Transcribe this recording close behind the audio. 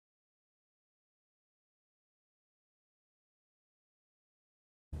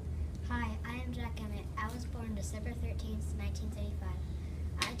I'm Jack Emmitt. I was born December 13th, 1935.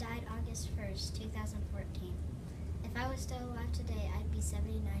 I died August 1st, 2014. If I was still alive today, I'd be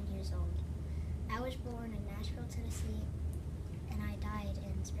 79 years old. I was born in Nashville, Tennessee, and I died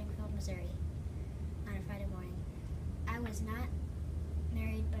in Springfield, Missouri on a Friday morning. I was not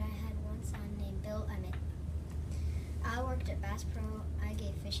married, but I had one son named Bill Emmitt. I worked at Bass Pro. I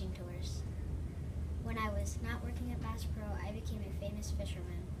gave fishing tours. When I was not working at Bass Pro, I became a famous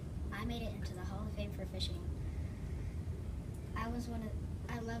fisherman. I made it into the Hall of Fame for fishing.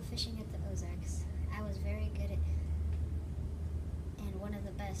 I love fishing at the Ozarks. I was very good at and one of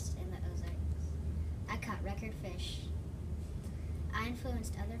the best in the Ozarks. I caught record fish. I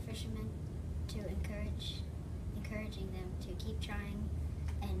influenced other fishermen to encouraging them to keep trying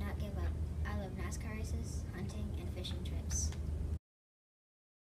and not give up. I love NASCAR races, hunting, and fishing trips.